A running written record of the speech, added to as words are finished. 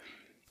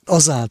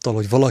azáltal,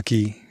 hogy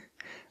valaki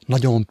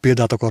nagyon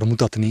példát akar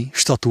mutatni,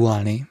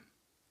 statuálni,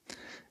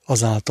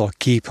 azáltal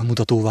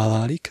képmutatóvá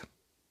válik.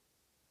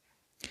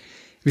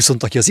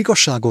 Viszont aki az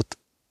igazságot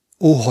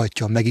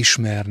óhajtja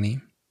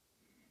megismerni,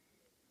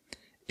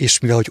 és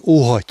mivel hogy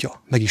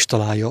óhajtja, meg is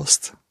találja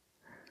azt,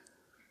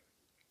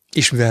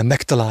 és mivel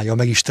megtalálja,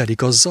 meg is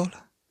telik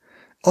azzal,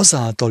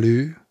 azáltal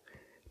ő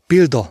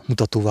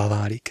példamutatóvá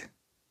válik.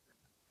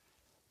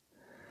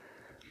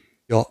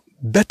 A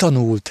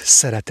betanult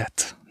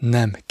szeretet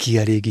nem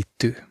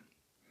kielégítő.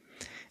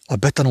 A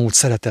betanult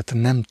szeretet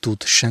nem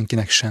tud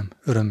senkinek sem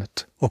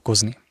örömöt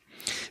okozni.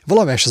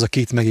 Valamelyest ez a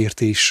két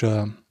megértés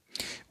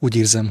úgy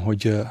érzem,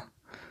 hogy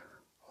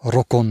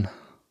rokon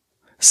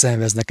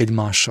szenveznek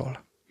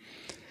egymással.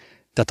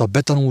 Tehát a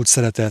betanult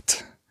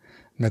szeretet,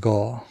 meg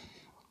a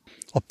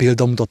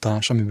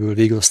példamutatás, amiből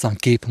végül aztán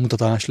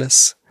képmutatás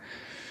lesz,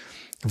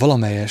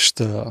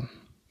 valamelyest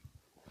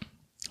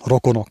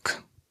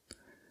rokonok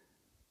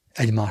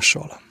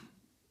egymással.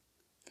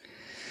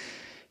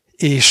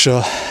 És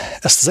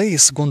ezt az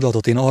egész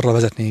gondolatot én arra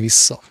vezetném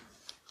vissza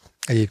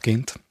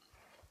egyébként,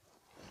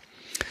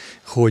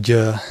 hogy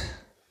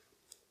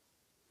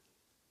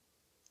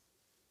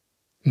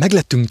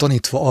meglettünk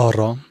tanítva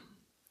arra,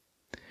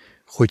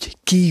 hogy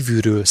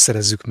kívülről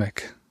szerezzük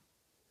meg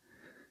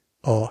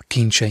a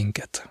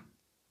kincseinket,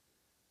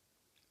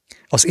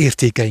 az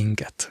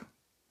értékeinket,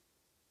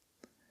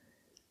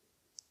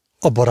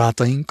 a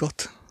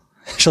barátainkat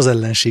és az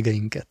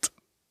ellenségeinket.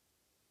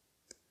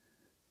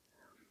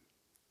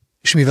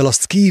 És mivel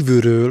azt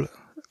kívülről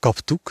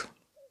kaptuk,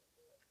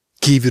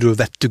 kívülről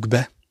vettük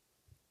be,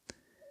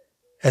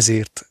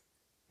 ezért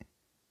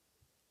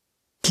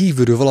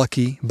kívülről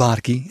valaki,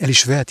 bárki el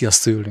is veheti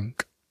azt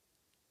tőlünk.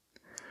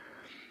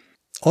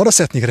 Arra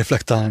szeretnék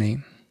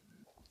reflektálni,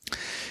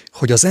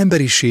 hogy az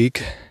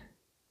emberiség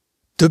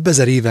több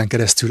ezer éven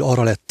keresztül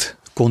arra lett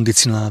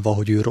kondicionálva,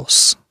 hogy ő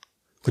rossz,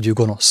 hogy ő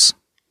gonosz,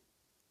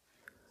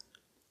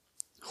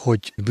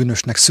 hogy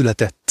bűnösnek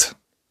született.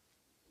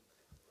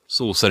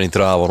 Szó szerint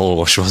rá van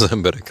olvasva az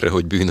emberekre,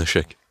 hogy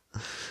bűnösek.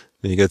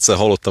 Még egyszer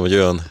hallottam egy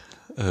olyan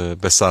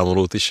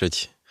beszámolót is,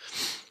 egy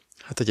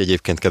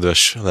egyébként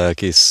kedves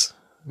lelkész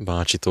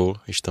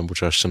bácsitól, Isten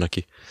bocsássa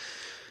neki,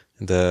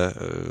 de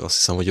azt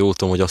hiszem, hogy jól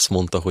tudom, hogy azt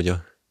mondta, hogy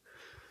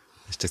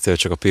és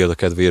csak a példa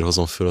kedvéért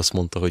hozom föl, azt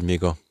mondta, hogy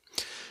még a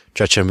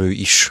csecsemő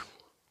is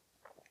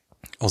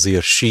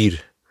azért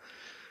sír,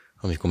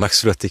 amikor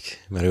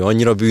megszületik, mert ő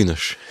annyira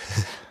bűnös.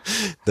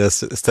 De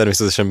ezt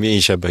természetesen én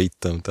is ebbe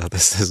hittem, tehát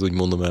ezt úgy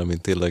mondom el,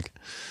 mint tényleg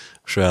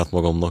a saját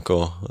magamnak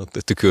a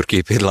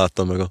tükörképét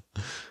láttam meg a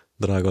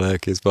drága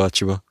lelkész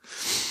bácsiba.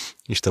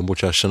 Isten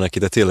bocsássa neki,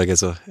 de tényleg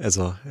ez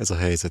a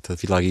helyzet,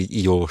 tehát világ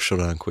így olvassa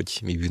ránk, hogy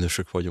mi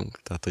bűnösök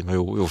vagyunk. Tehát, hogy már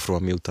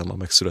jóforma miután már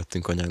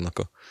megszülettünk anyánknak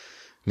a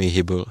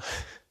méhéből,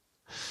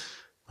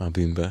 már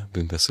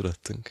bűnbe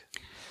születtünk.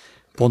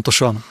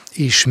 Pontosan.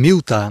 És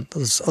miután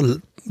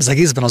az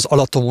egészben az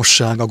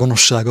alattomosság, a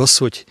gonoszság az,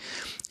 hogy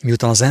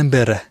miután az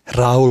emberre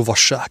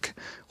ráolvassák,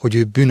 hogy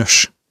ő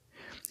bűnös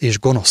és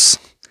gonosz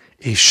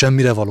és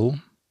semmire való,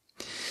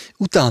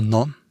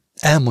 utána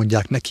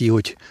elmondják neki,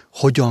 hogy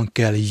hogyan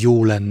kell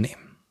jó lenni.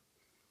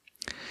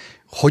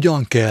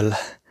 Hogyan kell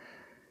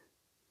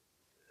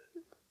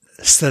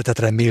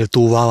szeretetre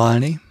méltóvá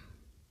válni,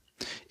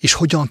 és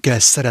hogyan kell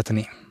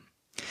szeretni.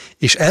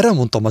 És erre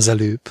mondtam az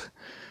előbb,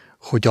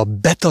 hogy a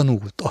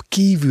betanult, a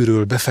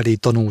kívülről befelé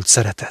tanult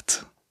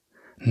szeretet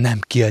nem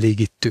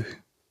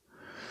kielégítő.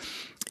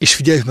 És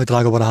figyeljük meg,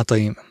 drága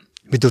barátaim,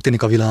 mi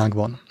történik a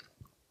világban.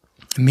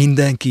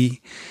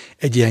 Mindenki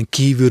egy ilyen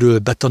kívülről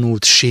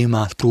betanult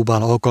sémát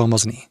próbál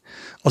alkalmazni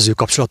az ő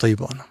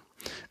kapcsolataiban,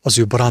 az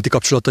ő baráti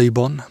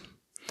kapcsolataiban,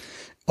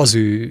 az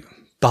ő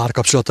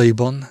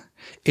párkapcsolataiban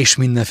és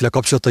mindenféle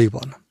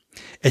kapcsolataiban.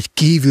 Egy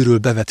kívülről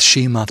bevett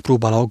sémát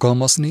próbál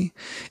alkalmazni,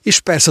 és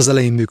persze az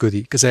elején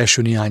működik, az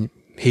első néhány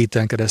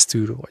héten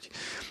keresztül, vagy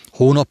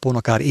hónapon,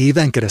 akár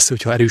éven keresztül,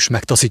 hogyha erős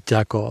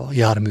megtaszítják a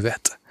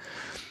járművet.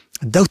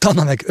 De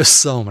utána meg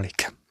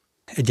összeomlik.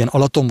 Egy ilyen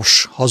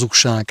alatomos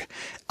hazugság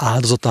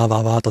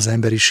áldozatává vált az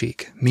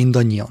emberiség.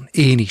 Mindannyian.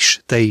 Én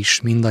is, te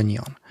is,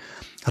 mindannyian.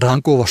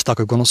 Ránk olvasták,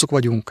 hogy gonoszok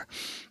vagyunk,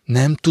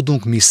 nem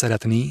tudunk mi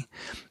szeretni,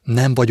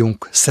 nem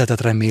vagyunk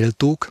szeretetre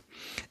méltók,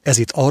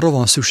 ezért arra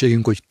van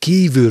szükségünk, hogy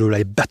kívülről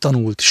egy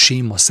betanult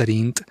séma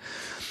szerint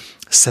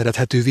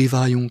szerethetővé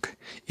váljunk,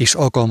 és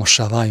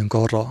alkalmassá váljunk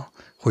arra,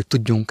 hogy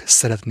tudjunk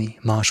szeretni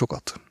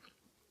másokat.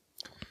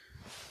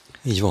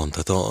 Így van,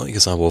 tehát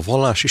igazából a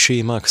vallási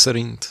sémák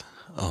szerint,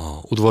 a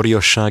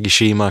udvariassági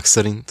sémák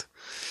szerint,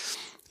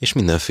 és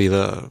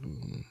mindenféle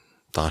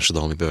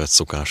társadalmi bevett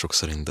szokások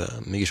szerint, de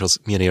mégis az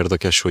milyen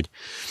érdekes, hogy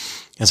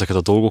ezeket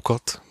a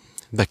dolgokat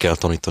be kell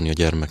tanítani a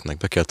gyermeknek,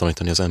 be kell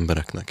tanítani az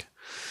embereknek.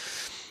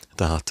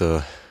 Tehát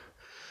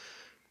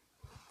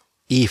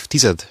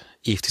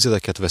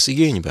évtizedeket vesz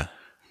igénybe,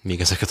 még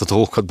ezeket a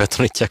dolgokat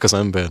betanítják az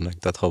embernek.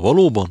 Tehát ha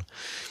valóban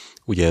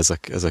ugye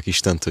ezek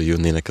Istentől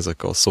jönnének,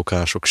 ezek a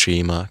szokások,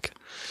 sémák,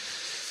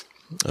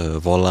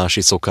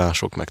 vallási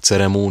szokások, meg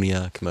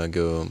ceremóniák, meg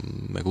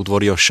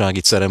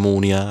udvariassági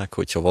ceremóniák,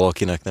 hogyha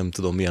valakinek nem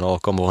tudom milyen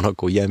alkalma van,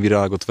 akkor ilyen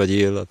virágot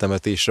vegyél, a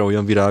temetésre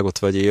olyan virágot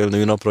vegyél,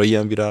 nőnapra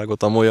ilyen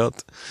virágot,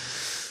 amolyat.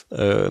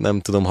 Nem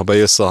tudom, ha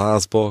bejössz a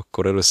házba,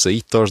 akkor először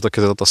így tartsd a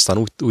kezedet,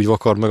 aztán úgy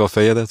vakard meg a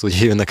fejedet,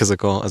 hogy jönnek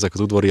ezek az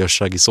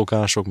udvariassági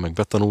szokások, meg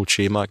betanult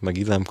sémák, meg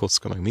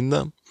illemkocka, meg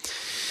minden.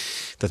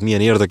 Tehát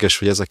milyen érdekes,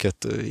 hogy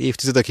ezeket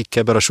évtizedekig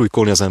kell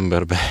belesúlykolni az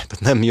emberbe. Tehát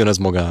nem jön ez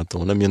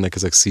magától, nem jönnek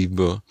ezek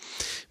szívből.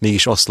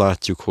 Mégis azt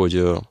látjuk,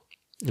 hogy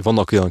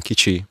vannak olyan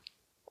kicsi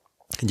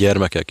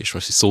gyermekek, és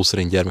most szó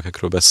szerint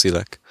gyermekekről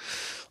beszélek,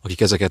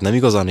 akik ezeket nem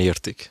igazán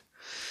értik.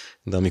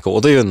 De amikor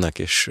odajönnek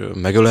és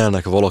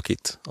megölelnek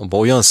valakit, abban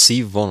olyan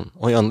szív van,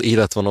 olyan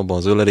élet van abban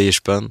az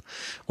ölelésben,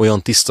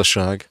 olyan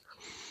tisztaság,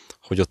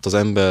 hogy ott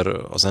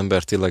az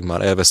ember tényleg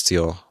már elveszti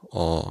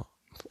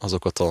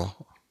azokat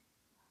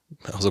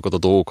a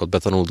dolgokat,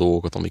 betanult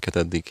dolgokat, amiket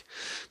eddig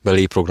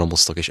belé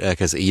programoztak, és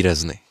elkezd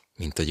érezni,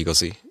 mint egy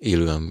igazi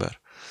élő ember.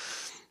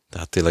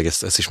 Tehát tényleg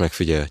ezt is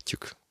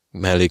megfigyelhetjük.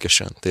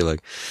 Mellékesen,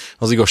 tényleg.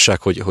 Az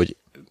igazság, hogy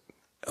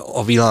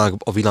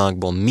a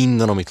világban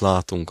minden, amit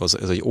látunk,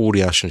 ez egy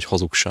óriási nagy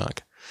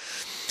hazugság.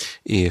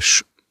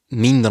 És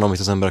minden, amit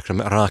az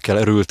emberekre rá kell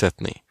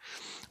erőltetni,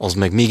 az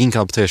meg még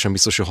inkább teljesen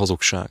biztos, hogy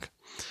hazugság.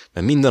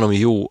 Mert minden, ami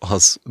jó,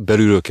 az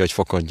belülről kell, hogy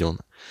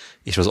fakadjon.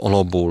 És az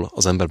alapból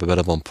az emberbe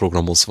bele van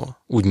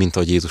programozva. Úgy, mint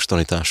a Jézus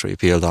tanításai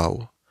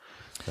például.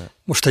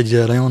 Most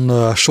egy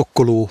nagyon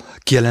sokkoló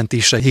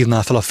kijelentésre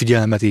hívná fel a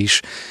figyelmet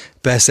is.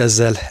 Persze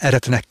ezzel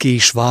eretnek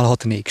is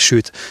válhatnék,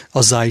 sőt,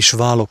 azzá is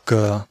válok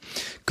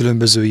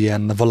különböző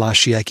ilyen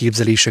vallási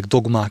elképzelések,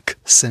 dogmák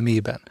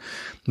szemében,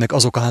 meg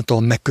azok által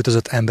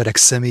megkötözött emberek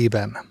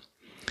szemében.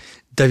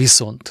 De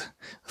viszont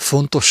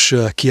fontos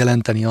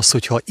kijelenteni azt,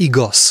 hogyha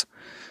igaz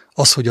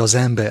az, hogy az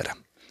ember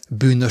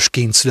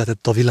bűnösként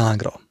született a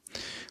világra,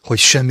 hogy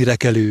semmire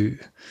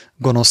kelő,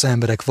 gonosz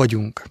emberek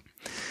vagyunk.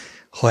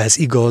 Ha ez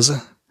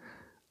igaz,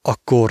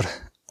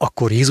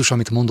 akkor Jézus,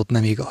 amit mondott,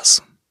 nem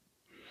igaz.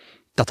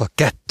 Tehát a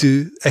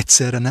kettő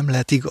egyszerre nem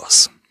lehet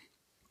igaz.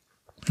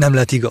 Nem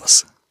lehet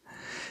igaz.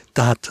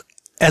 Tehát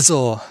ez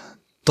a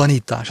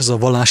tanítás, ez a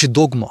vallási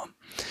dogma,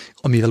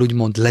 amivel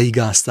úgymond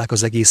leigázták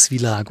az egész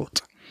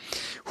világot,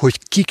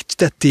 hogy kik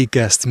tették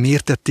ezt,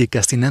 miért tették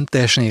ezt, én nem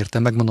teljesen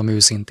értem, megmondom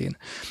őszintén.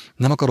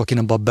 Nem akarok én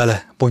abba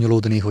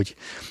belebonyolódni, hogy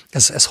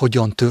ez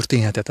hogyan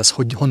történhetett, ez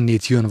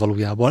honnét jön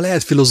valójában.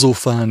 Lehet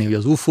filozófálni, hogy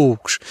az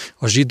ufók,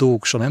 a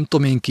zsidók, a nem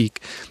tudom én kik,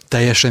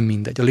 teljesen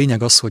mindegy. A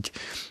lényeg az, hogy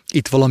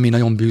itt valami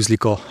nagyon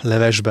bűzlik a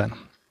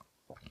levesben.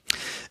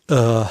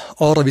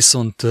 Arra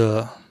viszont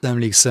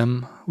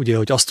emlékszem, ugye,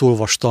 hogy azt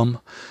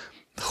olvastam,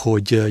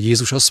 hogy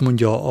Jézus azt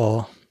mondja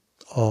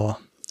a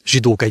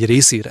zsidók egy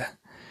részére,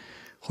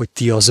 hogy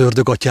ti az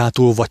ördög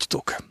atyától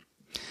vagytok.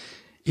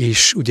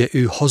 És ugye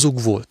ő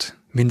hazug volt,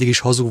 mindig is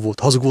hazug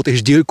volt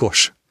és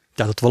gyilkos.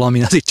 Tehát ott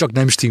valami azért csak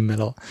nem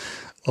stimmel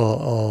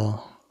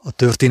a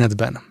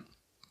történetben.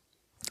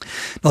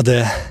 Na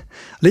de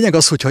lényeg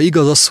az, hogyha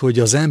igaz az, hogy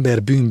az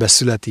ember bűnbe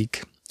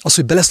születik, az,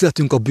 hogy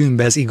beleszületünk a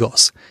bűnbe, ez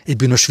igaz. Egy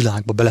bűnös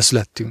világba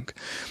beleszülettünk.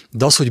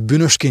 De az, hogy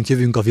bűnösként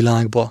jövünk a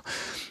világba,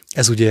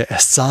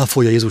 ezt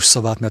cáfolja Jézus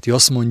szavát, mert ő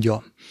azt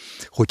mondja,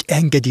 hogy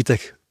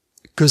engedjitek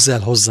közel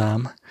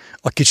hozzám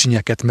a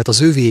kicsinyeket, mert az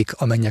övék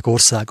a mennyek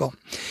országa.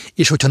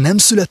 És hogyha nem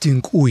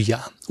születünk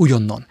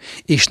újonnan,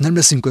 és nem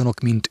leszünk olyanok,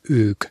 mint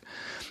ők,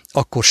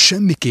 akkor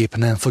semmiképp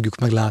nem fogjuk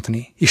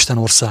meglátni Isten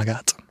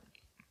országát.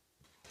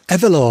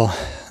 Ezzel a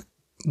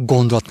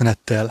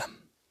gondolatmenettel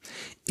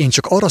én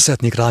csak arra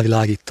szeretnék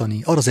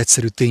rávilágítani, arra az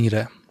egyszerű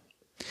tényre,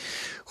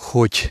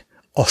 hogy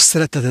a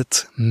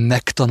szeretetet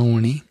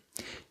megtanulni,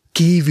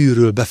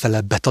 kívülről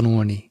befele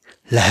betanulni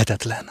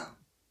lehetetlen.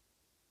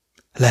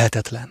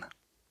 Lehetetlen.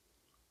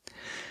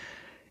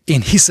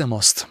 Én hiszem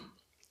azt,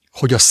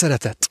 hogy a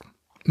szeretet,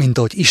 mint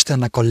ahogy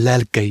Istennek a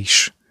lelke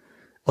is,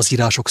 az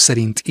írások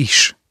szerint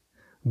is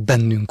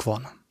bennünk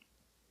van.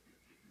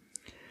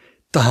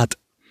 Tehát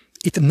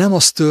itt nem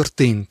az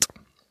történt,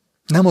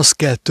 nem az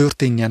kell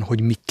történjen,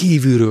 hogy mi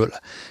kívülről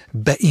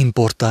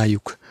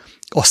beimportáljuk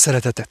a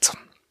szeretetet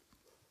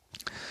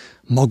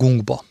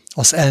magunkba,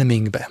 az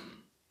elménkbe.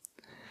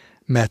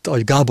 Mert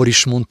ahogy Gábor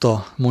is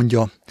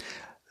mondja,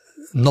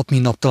 nap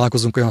mint nap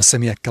találkozunk olyan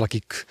személyekkel,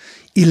 akik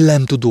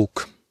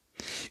illemtudók,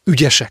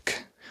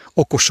 ügyesek,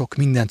 okosok,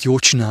 mindent jól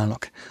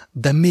csinálnak,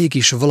 de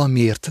mégis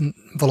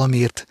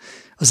valamiért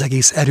az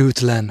egész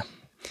erőtlen,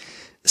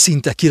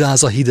 szinte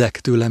kiráz a hideg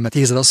tőlem, mert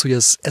érzed azt, hogy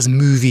ez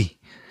művi,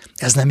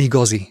 ez nem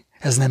igazi,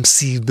 ez nem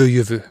szívből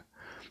jövő,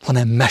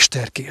 hanem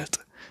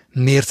mesterkélt.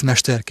 Miért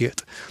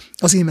mesterkélt?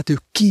 Azért, mert ő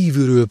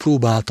kívülről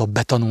próbálta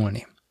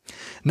betanulni.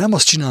 Nem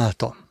azt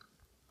csinálta,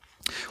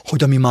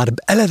 hogy ami már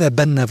eleve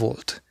benne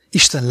volt,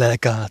 Isten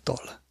lelke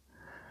által,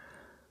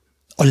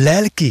 a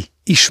lelki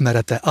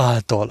ismerete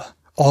által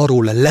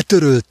arról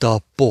letörölte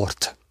a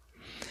port,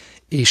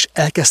 és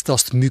elkezdte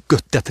azt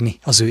működtetni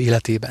az ő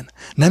életében.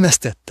 Nem ezt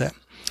tette,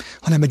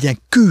 hanem egy ilyen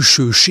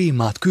külső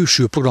sémát,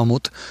 külső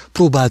programot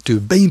próbált ő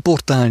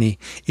beimportálni,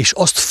 és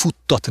azt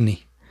futtatni,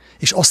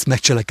 és azt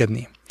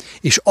megcselekedni.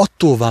 és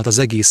attól vált az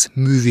egész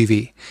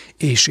művivé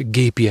és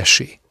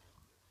gépiessé.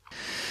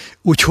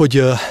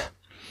 Úgyhogy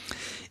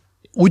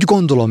úgy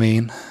gondolom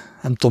én,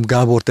 nem tudom,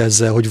 Gábor, te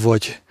ezzel, hogy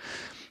vagy,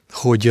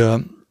 hogy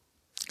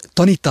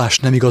tanítás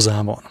nem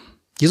igazán van.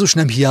 Jézus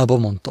nem hiába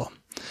mondta,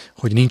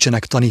 hogy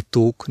nincsenek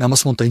tanítók, nem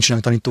azt mondta, hogy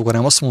nincsenek tanítók,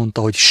 hanem azt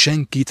mondta, hogy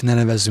senkit ne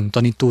nevezzünk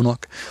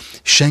tanítónak,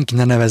 senki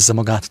ne nevezze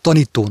magát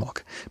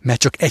tanítónak, mert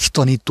csak egy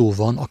tanító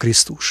van, a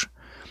Krisztus.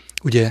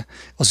 Ugye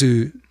az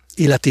ő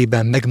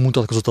életében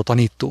megmutatkozott a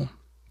tanító,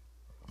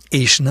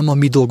 és nem a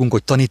mi dolgunk,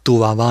 hogy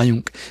tanítóvá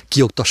váljunk,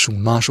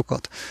 kioktassunk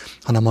másokat,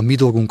 hanem a mi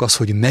dolgunk az,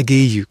 hogy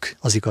megéljük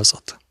az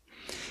igazat.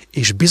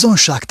 És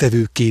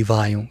bizonságtevőkké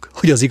váljunk,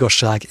 hogy az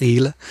igazság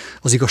él,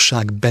 az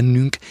igazság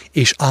bennünk,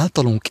 és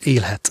általunk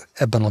élhet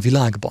ebben a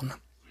világban.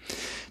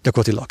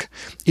 Gyakorlatilag.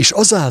 És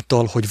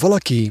azáltal, hogy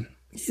valaki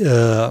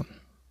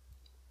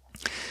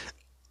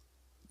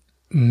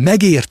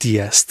megérti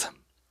ezt,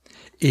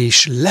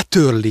 és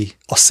letörli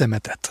a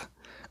szemetet,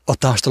 a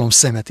társadalom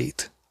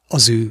szemetét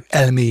az ő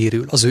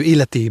elméjéről, az ő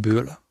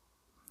életéből,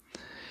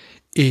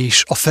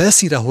 és a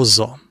felszínre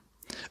hozza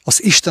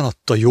az Isten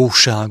adta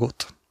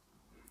jóságot,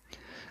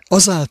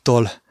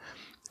 azáltal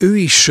ő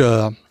is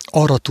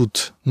arra tud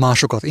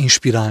másokat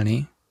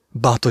inspirálni,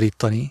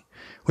 bátorítani,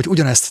 hogy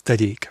ugyanezt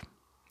tegyék,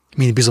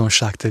 mint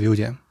bizonságtevő,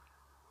 ugye?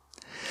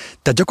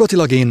 Tehát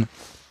gyakorlatilag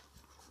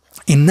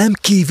én nem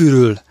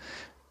kívülről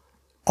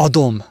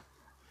adom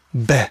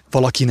be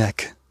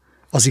valakinek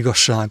az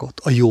igazságot,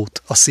 a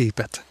jót, a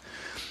szépet,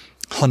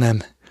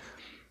 hanem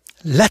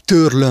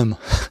letörlöm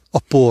a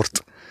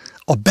port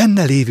a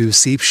benne lévő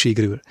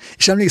szépségről.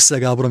 És emlékszel,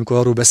 Gábor, amikor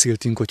arról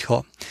beszéltünk, hogy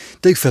ha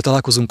tegyük fel,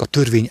 találkozunk a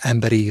törvény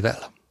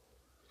emberével,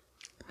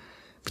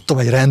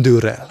 tudom, egy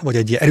rendőrrel, vagy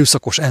egy ilyen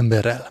erőszakos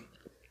emberrel,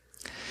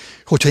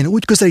 hogyha én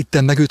úgy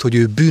közelítem meg őt, hogy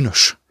ő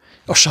bűnös,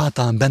 a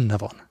sátán benne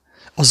van,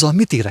 azzal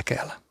mit érek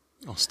el?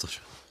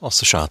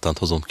 Azt a sátánt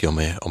hozom ki,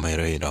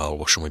 amelyre én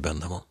ráolvasom, hogy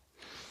benne van.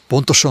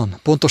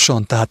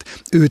 Pontosan,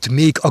 tehát őt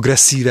még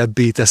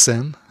agresszívebbé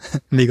teszem,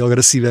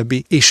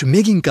 és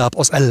még inkább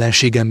az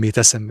ellenségemmé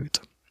teszem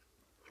őt.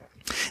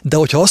 De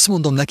hogyha azt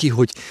mondom neki,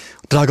 hogy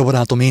drága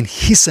barátom, én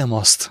hiszem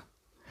azt,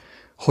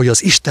 hogy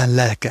az Isten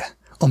lelke,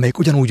 amelyik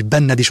ugyanúgy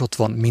benned is ott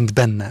van, mint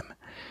bennem,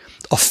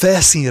 a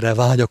felszínre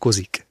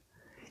vágyakozik,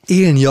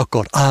 élni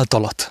akar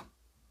általat,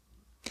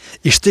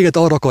 és téged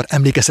arra akar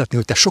emlékeztetni,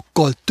 hogy te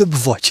sokkal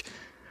több vagy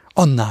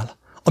annál,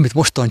 amit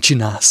mostan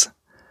csinálsz,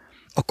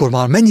 akkor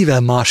már mennyivel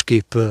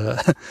másképp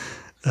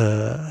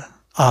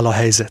áll a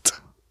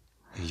helyzet.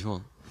 Így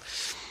van.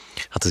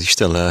 Hát az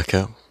Isten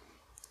lelke,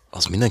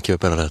 az mindenképpen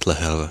bele lehet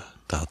lehelve.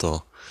 Tehát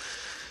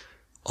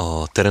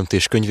a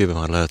teremtés könyvében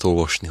már lehet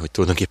olvasni, hogy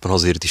tulajdonképpen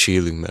azért is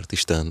élünk, mert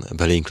Isten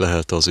belénk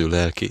lehelte az ő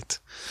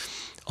lelkét.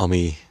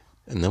 Ami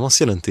nem azt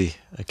jelenti,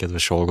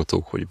 kedves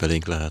hallgatók, hogy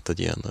belénk lehet egy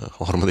ilyen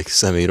harmadik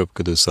személy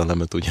röpködő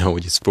szellemet, ugye,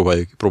 hogy ezt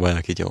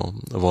próbálják így a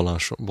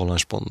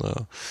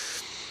vallásban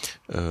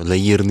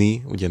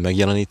leírni, ugye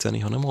megjeleníteni,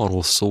 hanem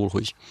arról szól,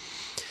 hogy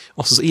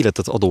azt az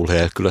életet adó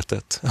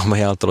lelkületet,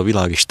 amely által a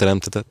világ is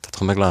teremtetett,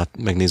 tehát ha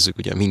megnézzük,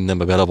 ugye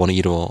mindenbe bele van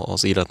írva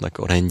az életnek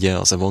a rendje,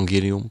 az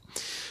evangélium,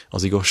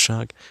 az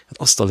igazság, hát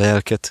azt a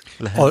lelket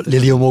lehet... A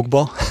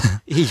liliomokba,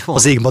 így van.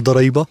 Az ég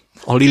madaraiba.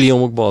 A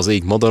liliomokba, az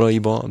ég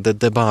madaraiba,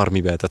 de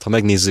bármiben. Tehát ha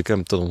megnézzük,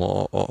 nem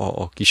tudom,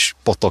 a kis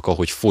patak,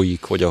 ahogy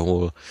folyik, vagy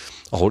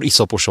ahol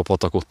iszapos a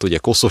patak, ott ugye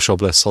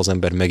koszosabb lesz, ha az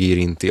ember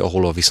megérinti,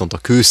 ahol viszont a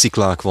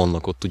kősziklák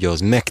vannak, ott ugye az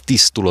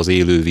megtisztul az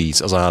élő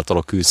víz, az által,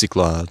 a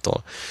kőszikla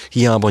által.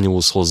 Hiába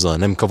nyúlsz hozzá,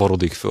 nem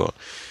kavarodik föl.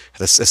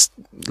 Hát ezt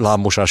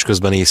lábmosás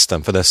közben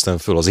néztem, fedeztem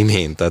föl az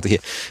imént. Tehát,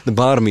 de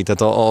bármi,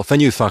 tehát a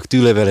fenyőfák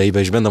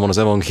tűleveleiben is benne van az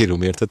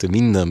evangélium, érthető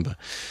mindenben.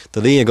 De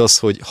a lényeg az,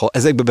 hogy ha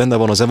ezekben benne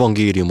van az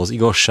evangélium, az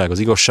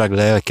igazság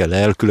lelke,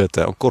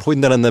 lelkülete, akkor hogy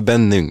ne lenne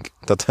bennünk?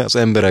 Tehát az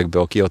emberekbe,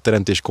 aki a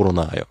teremtés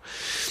koronája.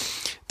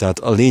 Tehát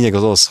a lényeg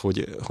az,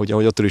 hogy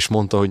ahogy attól is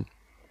mondta, hogy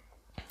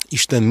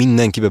Isten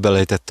mindenkibe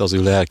belejtette az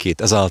ő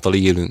lelkét, ezáltal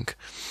élünk.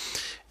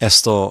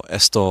 Ezt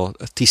a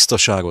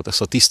tisztaságot,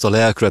 ezt a tiszta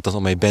lelkületet,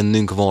 amely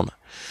bennünk van,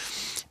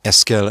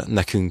 ezt kell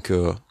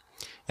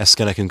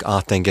nekünk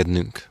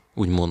átengednünk,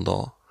 úgymond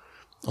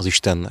az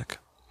Istennek.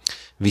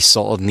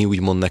 Visszaadni,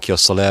 úgymond neki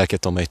azt a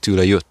lelket, amely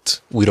tőle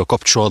jött, újra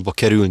kapcsolatba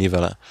kerülni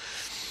vele.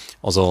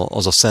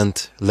 Az a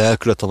szent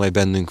lelkület, amely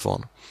bennünk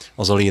van.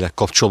 Az a lélek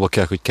kapcsolatba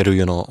kell, hogy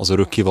kerüljön az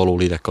örökkévaló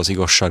lélek az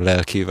igazság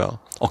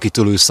lelkével,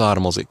 akitől ő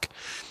származik.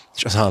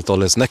 És ezáltal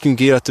lesz nekünk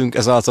életünk,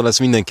 ezáltal lesz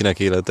mindenkinek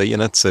élete.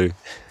 Ilyen egyszerű.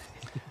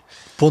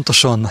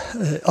 Pontosan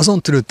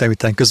azon tűnődtem,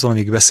 miután közben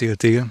amíg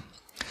beszéltél,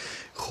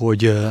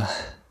 hogy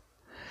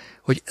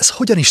ez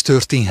hogyan is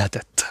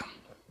történhetett.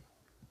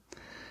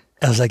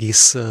 Ez az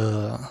egész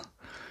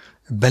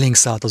belénk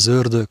szállt az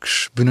ördög,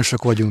 s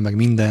bűnösök vagyunk, meg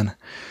minden.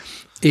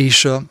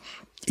 És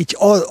így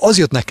az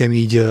jött nekem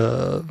így,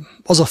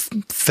 az a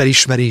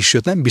felismerés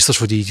jött, nem biztos,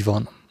 hogy így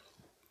van,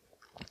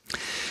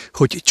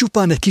 hogy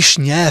csupán egy kis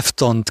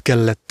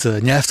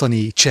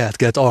nyelvtani cselt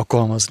kellett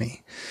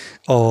alkalmazni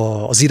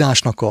az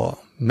írásnak a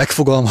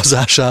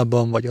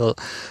megfogalmazásában, vagy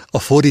a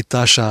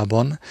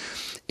fordításában,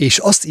 és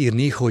azt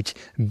írni, hogy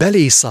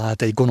belé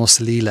szállt egy gonosz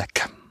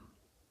lélek.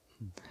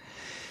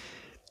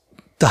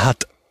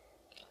 Tehát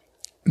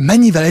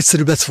mennyivel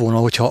egyszerűbb lett volna,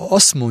 hogyha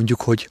azt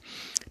mondjuk, hogy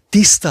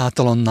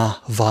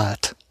tisztátalanná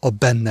vált a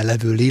benne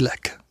levő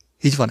lélek.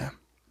 Így van-e?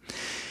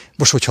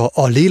 Most, hogyha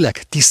a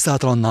lélek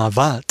tisztátalanná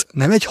vált,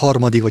 nem egy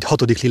harmadik vagy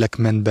hatodik lélek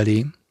ment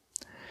belé,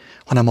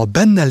 hanem a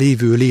benne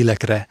lévő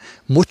lélekre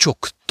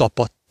mocsok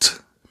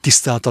tapadt,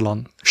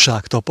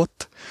 tisztátalanság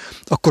tapadt,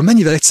 akkor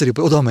mennyivel egyszerűbb,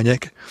 hogy oda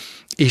megyek,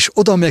 és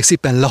oda megyek,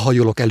 szépen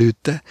lehajolok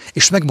előtte,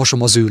 és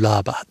megmosom az ő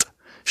lábát,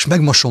 és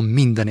megmosom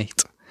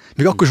mindenét.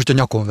 Még akkor is, hogyha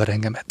nyakon ver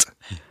engemet.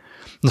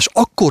 Nos,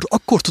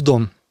 akkor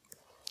tudom,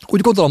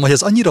 úgy gondolom, hogy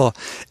ez annyira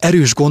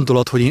erős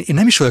gondolat, hogy én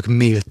nem is vagyok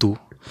méltó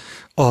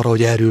arra,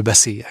 hogy erről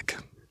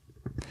beszéljek.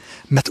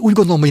 Mert úgy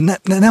gondolom, hogy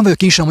nem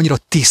vagyok én sem annyira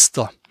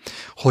tiszta,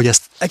 hogy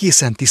ezt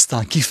egészen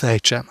tisztán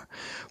kifejtsem,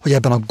 hogy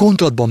ebben a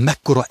gondolatban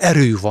mekkora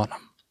erő van,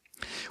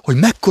 hogy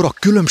mekkora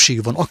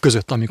különbség van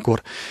aközött,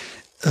 amikor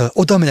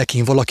oda megyek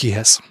én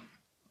valakihez,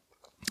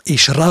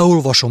 és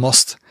ráolvasom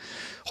azt,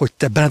 hogy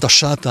te benned a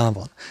sátán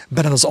van,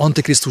 benned az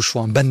antikrisztus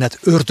van, benned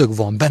ördög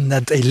van,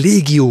 benned egy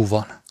légió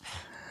van.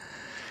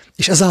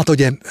 És ezáltal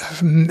ugye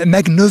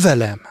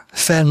megnövelem,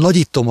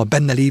 felnagyítom a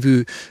benne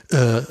lévő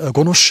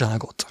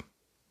gonoszságot.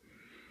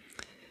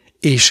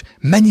 És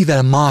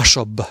mennyivel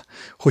másabb,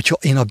 hogyha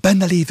én a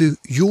benne lévő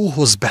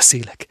jóhoz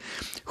beszélek,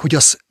 hogy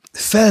az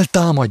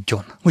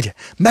feltámadjon, ugye?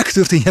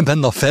 Megtörténjen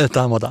benne a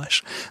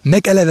feltámadás,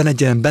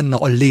 megelevenedjen benne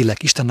a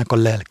lélek, Istennek a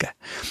lelke,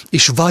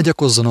 és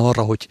vágyakozzon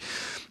arra,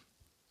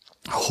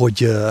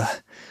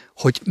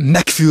 hogy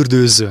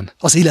megfürdőzzön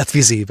az élet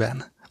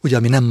vizében, ugye,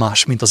 ami nem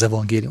más, mint az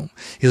evangélium,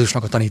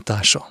 Jézusnak a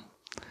tanítása.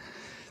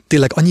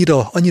 Tényleg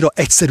annyira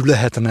egyszerű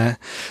lehetne.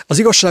 Az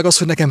igazság az,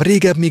 hogy nekem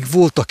régebb még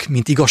voltak,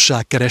 mint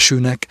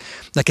igazságkeresőnek,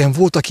 nekem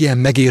voltak ilyen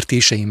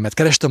megértéseim, mert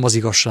kerestem az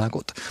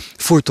igazságot.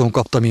 Folyton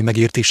kaptam én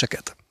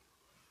megértéseket.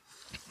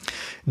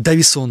 De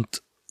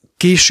viszont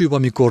később,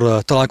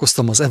 amikor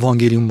találkoztam az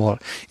evangéliummal,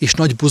 és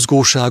nagy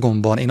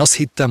buzgóságomban, én azt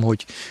hittem,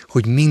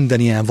 hogy minden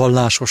ilyen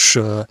vallásos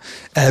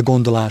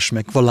elgondolás,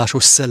 meg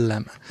vallásos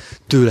szellem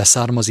tőle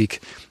származik,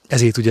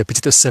 ezért ugye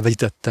picit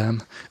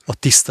összevegyítettem a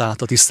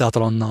tisztát a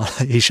tisztátalannal,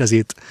 és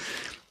ezért,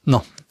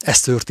 ez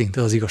történt,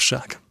 ez az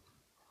igazság.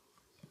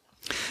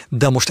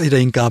 De most egyre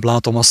inkább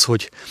látom azt,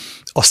 hogy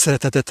a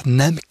szeretetet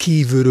nem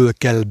kívülről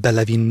kell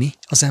belevinni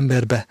az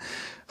emberbe,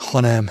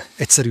 hanem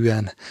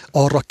egyszerűen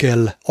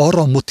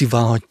arra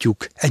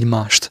motiválhatjuk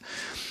egymást,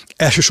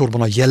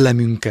 elsősorban a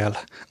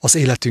jellemünkkel, az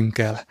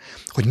életünkkel,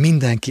 hogy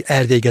mindenki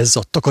elvégezze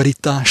a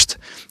takarítást,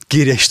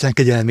 kérje Isten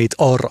kegyelmét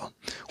arra,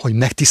 hogy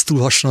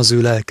megtisztulhasson az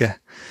ő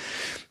lelke,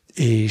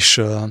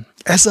 és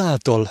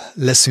ezáltal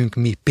leszünk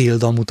mi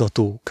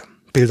példamutatók.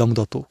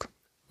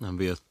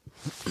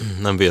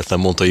 Nem véletlen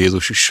mondta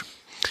Jézus is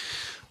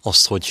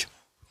azt, hogy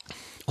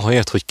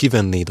ahelyett, hogy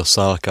kivennéd a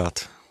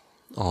szálkát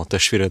a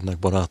testvérednek,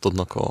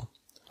 barátodnak a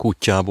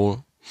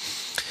kutyából,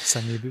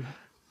 szeméből.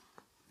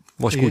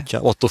 Vagy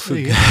kutyából, attól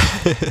függ.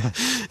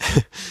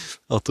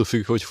 Attól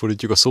függ, hogy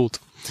fordítjuk a szót.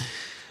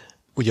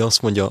 Ugye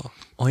azt mondja,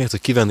 ahelyett,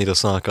 hogy kivennéd a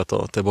szálkát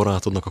a te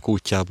barátodnak a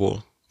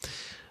kutyából,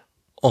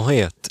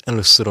 ahelyett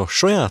először a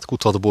saját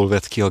kutadból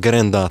vedd ki a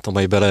gerendát,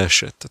 amely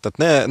beleesett.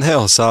 Tehát ne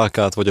a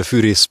szálkát vagy a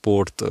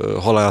fűrészport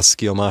halász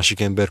ki a másik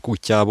ember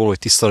kutyából, hogy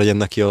tiszta legyen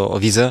neki a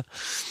vize,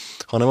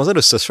 hanem az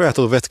először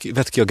sajátod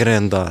vedd ki a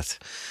gerendát.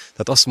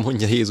 Tehát azt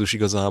mondja Jézus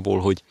igazából,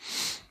 hogy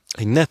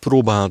ne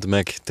próbáld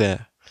meg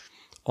te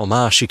a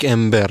másik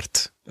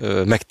embert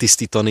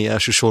megtisztítani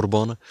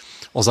elsősorban,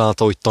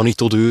 azáltal, hogy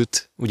tanítod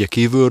őt, ugye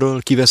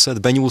kívülről, kiveszed,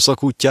 benyúlsz a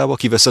kutyába,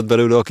 kiveszed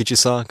belőle a kicsi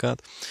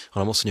szálkát,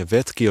 hanem azt mondja,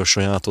 vedd ki a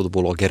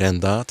sajátodból a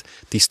gerendát,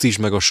 tisztítsd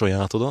meg a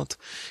sajátodat,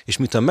 és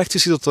miután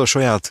megtisztítottad a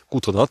saját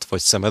kutodat, vagy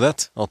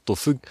szemedet, attól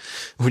függ,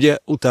 ugye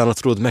utána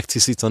tudod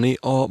megtisztítani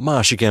a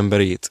másik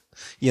emberét.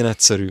 Ilyen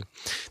egyszerű.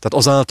 Tehát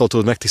azáltal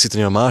tudod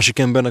megtisztítani a másik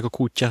embernek a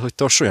kutyát, hogy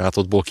te a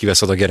sajátodból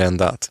kiveszed a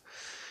gerendát.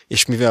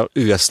 És mivel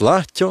ő ezt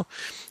látja,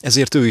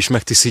 ezért ő is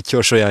megtisztítja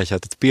a sajátját.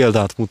 Tehát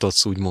példát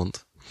mutatsz,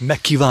 úgymond.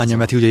 Megkívánja,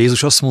 mert ugye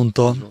Jézus azt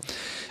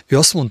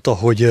mondta,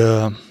 hogy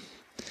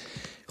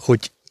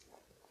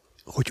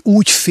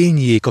úgy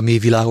fényjék a mi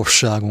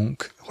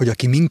világosságunk, hogy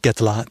aki minket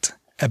lát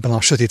ebben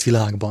a sötét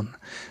világban,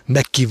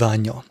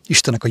 megkívánja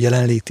Istennek a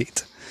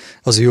jelenlétét,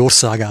 az ő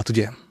országát,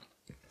 ugye.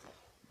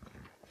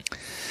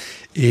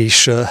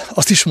 És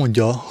azt is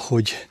mondja,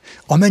 hogy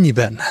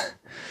amennyiben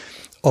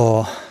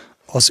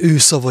az ő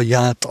szavai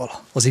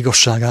által, az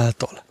igazság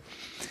által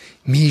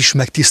mi is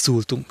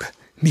megtisztultunk,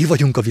 mi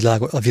vagyunk a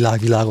világ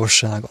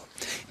világossága,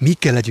 mi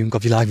kell legyünk a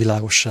világ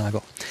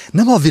világossága.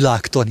 Nem a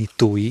világ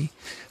tanítói,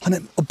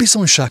 hanem a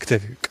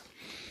bizonyságtevők,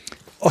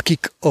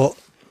 akik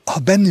a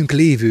bennünk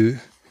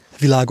lévő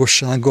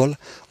világossággal,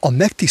 a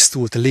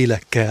megtisztult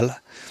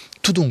lélekkel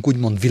tudunk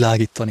úgymond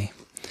világítani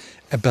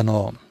ebben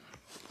a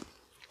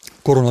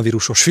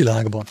koronavírusos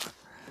világban.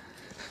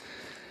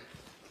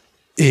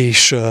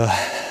 És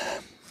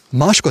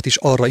másokat is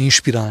arra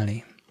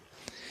inspirálni,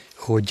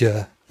 hogy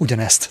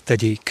ugyanezt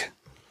tegyék.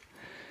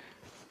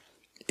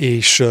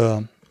 És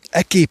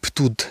ekképp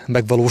tud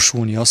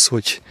megvalósulni az,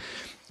 hogy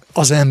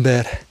az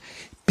ember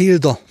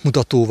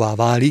példamutatóvá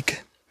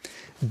válik,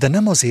 de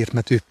nem azért,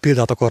 mert ő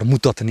példát akar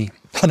mutatni,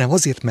 hanem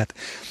azért, mert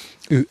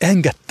ő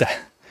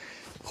engedte,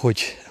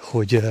 hogy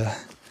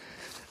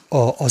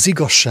az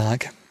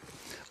igazság,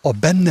 a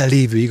benne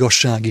lévő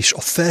igazság is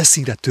a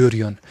felszínre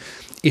törjön,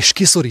 és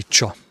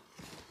kiszorítsa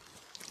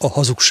a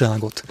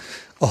hazugságot,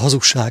 a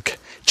hazugság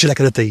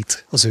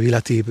cselekedeteit az ő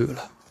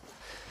életéből.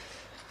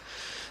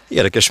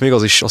 Érdekes még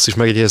azt is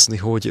megjegyezni,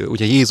 hogy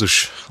ugye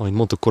Jézus, ahogy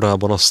mondtuk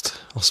korábban,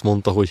 azt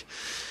mondta, hogy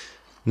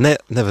ne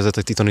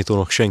nevezzetek ti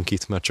tanítónak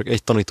senkit, mert csak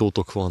egy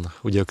tanítótok van,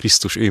 ugye a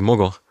Krisztus, ő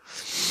maga.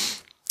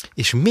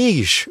 És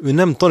mégis ő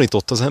nem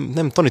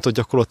tanított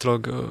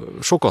gyakorlatilag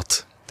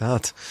sokat.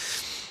 Tehát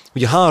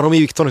ugye 3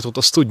 évig tanított,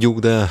 azt tudjuk,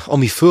 de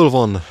ami föl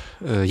van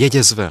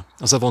jegyezve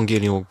az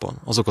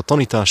evangéliumokban, azok a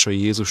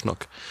tanításai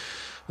Jézusnak,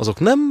 azok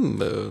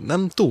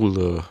nem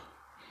túl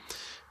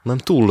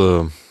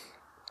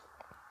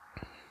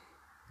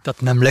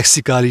tehát nem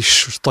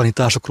lexikális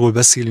tanításokról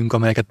beszélünk,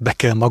 amelyeket be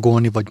kell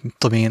magolni, vagy mit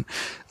tudom én,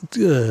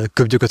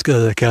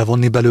 köbgyököt kell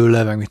vonni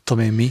belőle, meg mit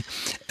tudom én mi,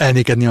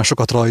 elmékedni a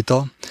sokat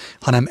rajta,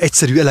 hanem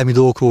egyszerű elemi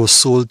dolgokról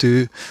szólt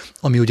ő,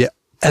 ami ugye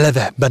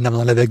eleve benne van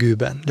a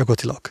levegőben,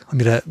 gyakorlatilag,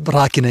 amire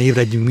rá kéne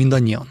ébredjünk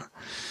mindannyian.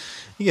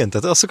 Igen,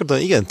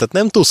 tehát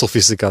nem túl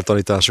szofisztikált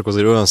tanítások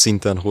azért olyan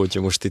szinten, hogy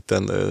most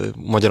itten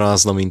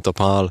magyarázna, mint a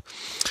Pál,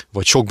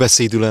 vagy sok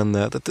beszédű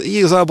lenne. Tehát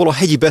igazából a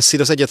hegyi beszéd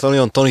az egyetlen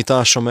olyan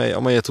tanítás,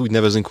 amelyet úgy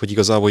nevezünk, hogy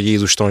igazából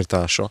Jézus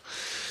tanítása.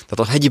 Tehát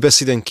a hegyi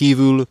beszéden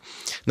kívül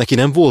neki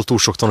nem volt túl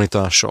sok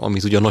tanítása,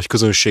 amit ugye a nagy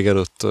közönség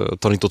előtt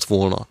tanított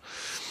volna.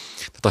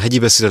 Tehát a hegyi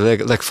beszéd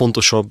a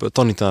legfontosabb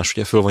tanítás,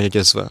 ugye föl van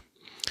jegyezve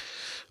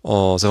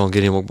az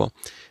evangéliumokban.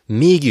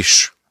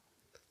 Mégis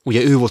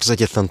ugye ő volt az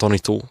egyetlen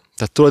tanító.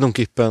 Tehát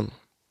tulajdonképpen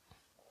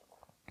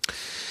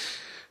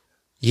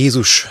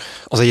Jézus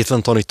az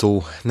egyetlen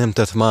tanító nem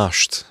tett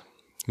mást,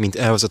 mint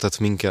elvezetett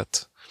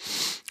minket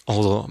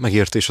ahhoz a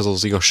megértéshez,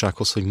 az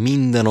igazsághoz, hogy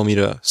minden,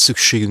 amire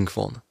szükségünk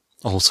van,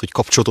 ahhoz, hogy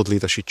kapcsolatot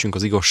létesítsünk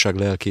az igazság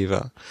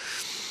lelkével,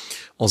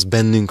 az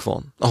bennünk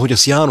van. Ahogy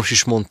azt János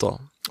is mondta,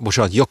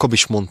 Jakab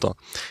is mondta,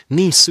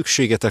 nincs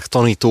szükségetek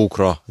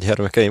tanítókra,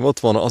 gyermekeim, ott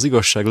van az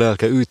igazság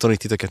lelke, ő tanít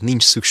titeket,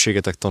 nincs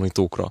szükségetek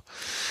tanítókra.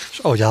 És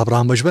ahogy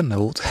Ábrahámban is benne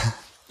volt.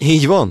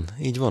 Így van,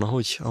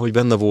 ahogy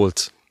benne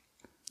volt.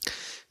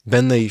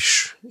 Benne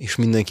is, és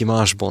mindenki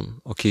másban,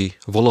 aki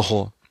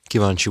valaha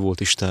kíváncsi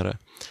volt Istenre,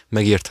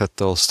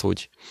 megérthette azt,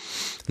 hogy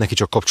neki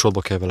csak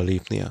kapcsolatba kell vele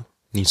lépnie,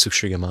 nincs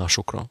szüksége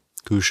másokra,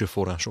 külső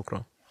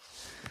forrásokra.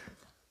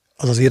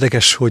 Az az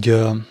érdekes, hogy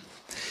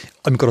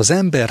amikor az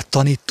ember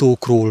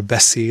tanítókról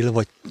beszél,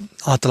 vagy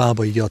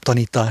általában így a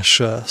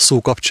tanítás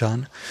szó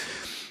kapcsán,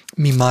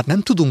 mi már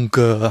nem tudunk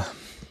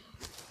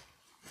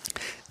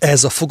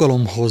ez a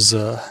fogalomhoz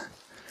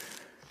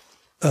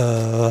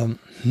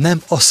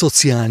nem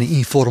asszociálni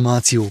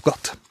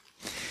információkat.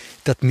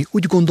 Tehát mi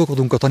úgy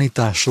gondolkodunk a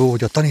tanításról,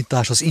 hogy a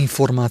tanítás az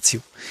információ.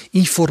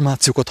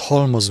 Információkat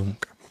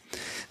halmozunk.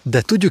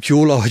 De tudjuk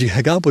jól, ahogy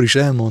Gábor is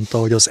elmondta,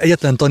 hogy az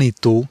egyetlen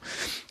tanító,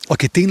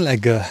 aki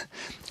tényleg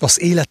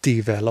az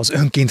életével, az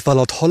önként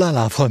vállalt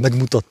halálával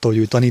megmutatta, hogy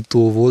ő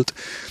tanító volt,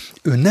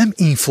 ő nem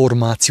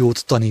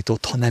információt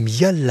tanított, hanem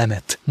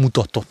jellemet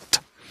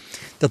mutatott.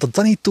 Tehát a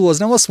tanító az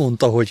nem azt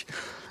mondta, hogy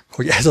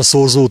ez a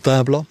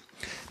szorzótábla,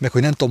 meg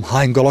hogy nem tudom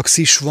hány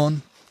galaxis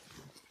van,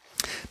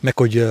 meg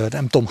hogy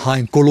nem tudom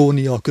hány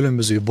kolónia a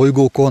különböző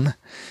bolygókon.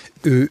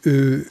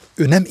 Ő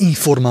nem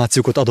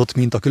információkat adott,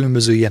 mint a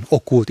különböző ilyen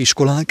okkult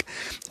iskolák,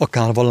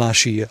 akár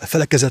vallási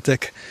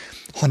felekezetek,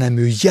 hanem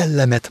ő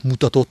jellemet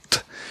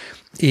mutatott,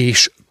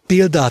 és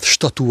példát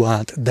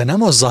statuált, de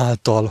nem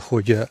azáltal,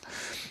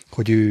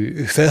 hogy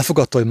ő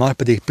felfogadta, hogy már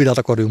pedig példát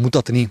akar ő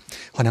mutatni,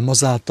 hanem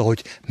azáltal,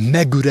 hogy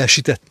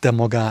megüresítette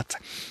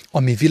magát,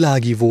 ami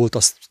világi volt,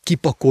 azt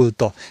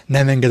kipakolta,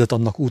 nem engedett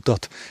annak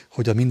utat,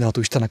 hogy a mindenható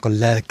Istennek a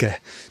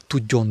lelke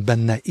tudjon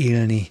benne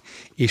élni,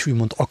 és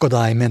úgymond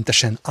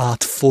akadálymentesen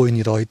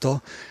átfolyni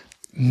rajta,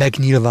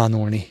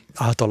 megnyilvánulni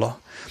általa.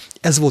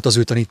 Ez volt az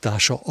ő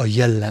tanítása, a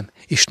jellem,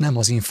 és nem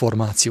az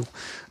információ,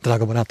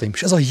 drága barátaim.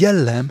 És ez a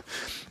jellem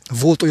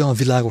volt olyan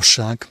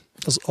világosság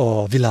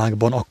a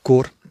világban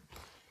akkor,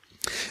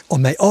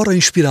 amely arra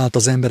inspirálta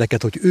az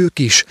embereket, hogy ők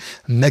is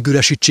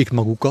megüresítsék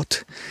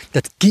magukat,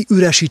 tehát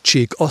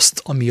kiüresítsék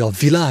azt, ami a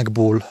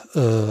világból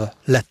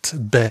lett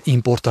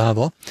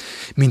beimportálva,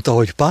 mint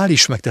ahogy Pál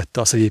is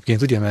megtette azt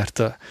egyébként, ugye,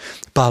 mert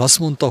Pál azt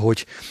mondta,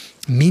 hogy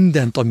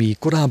mindent, ami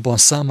korábban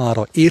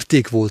számára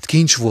érték volt,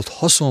 kincs volt,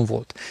 haszon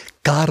volt,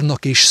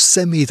 kárnak és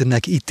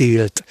szemétnek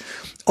ítélt,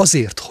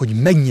 azért,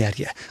 hogy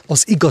megnyerje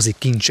az igazi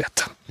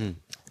kincset.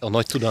 A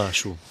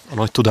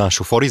nagy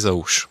tudású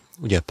farizeus,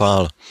 ugye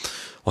Pál,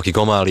 aki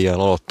Gamáliel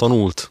alatt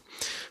tanult,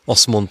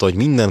 azt mondta, hogy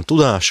minden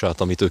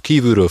tudását, amit ő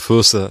kívülről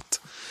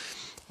fölszedett,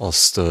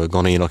 azt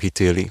ganénak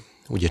ítéli.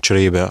 Ugye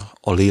cserébe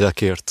a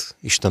lélekért,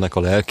 Istennek a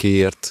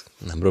lelkéért,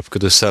 nem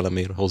röpködő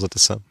szellemért,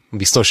 hozzáteszem,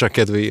 biztonság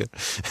kedvéért,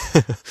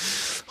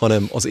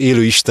 hanem az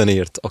élő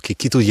Istenért, aki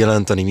ki tud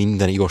jelenteni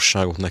minden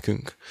igazságot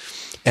nekünk.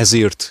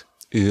 Ezért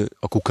ő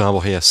a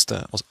kukába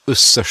helyezte az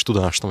összes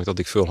tudást, amit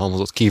addig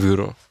fölhalmozott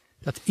kívülről.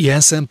 Tehát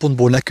ilyen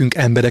szempontból nekünk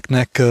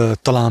embereknek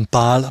talán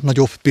Pál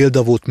nagyobb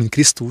példa volt, mint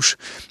Krisztus,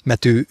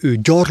 mert ő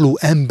gyarló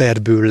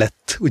emberből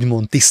lett,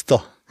 úgymond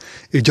tiszta.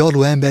 Ő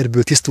gyarló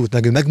emberből tisztult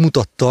meg, ő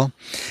megmutatta,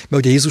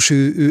 mert ugye Jézus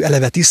ő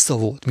eleve tiszta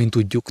volt, mint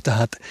tudjuk,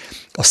 tehát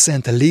a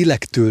Szent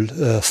Lélektől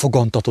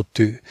fogantatott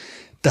ő.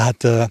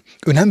 Tehát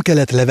ő nem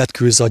kellett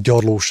levetkőzze a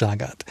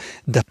gyarlóságát,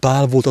 de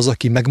Pál volt az,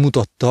 aki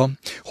megmutatta,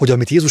 hogy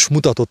amit Jézus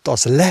mutatott,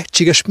 az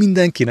lehetséges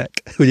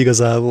mindenkinek, hogy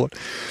igazából.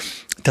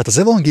 Tehát az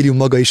evangélium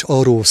maga is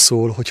arról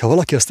szól, hogy ha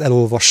valaki azt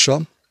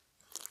elolvassa,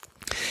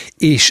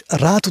 és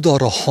rá tud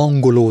arra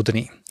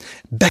hangolódni,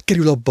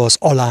 bekerül abba az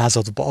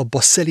alázatba, abba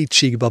a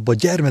szelídségbe, abba a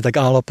gyermetek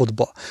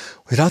állapotba,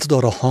 hogy rá tud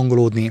arra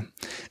hangolódni,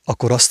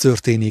 akkor az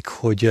történik,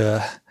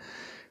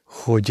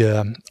 hogy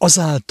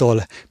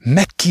azáltal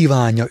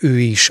megkívánja ő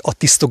is a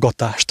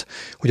tisztogatást,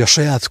 hogy a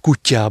saját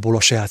kutyából,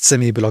 a saját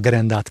szeméből a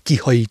gerendát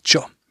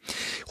kihajítsa,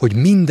 hogy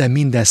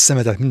minden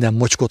szemetet, minden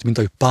mocskot, mint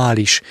ahogy Pál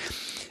is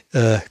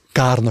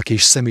kárnak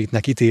és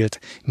szemétnek ítélt,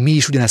 mi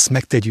is ugyanezt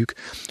megtegyük,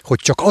 hogy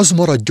csak az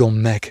maradjon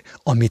meg,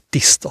 ami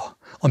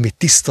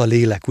tiszta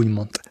lélek,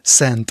 úgymond,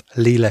 szent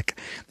lélek,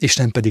 és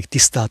nem pedig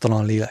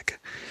tisztátalan lélek.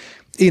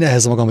 Én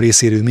ehhez a magam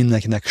részéről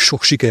mindenkinek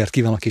sok sikert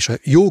kívánok, és a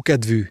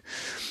jókedvű,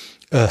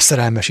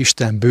 szerelmes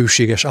Isten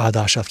bőséges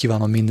áldását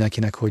kívánom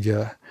mindenkinek, hogy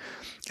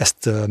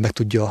ezt meg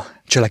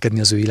tudja cselekedni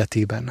az ő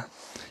életében.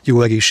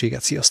 Jó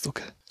egészséget,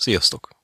 sziasztok! Sziasztok!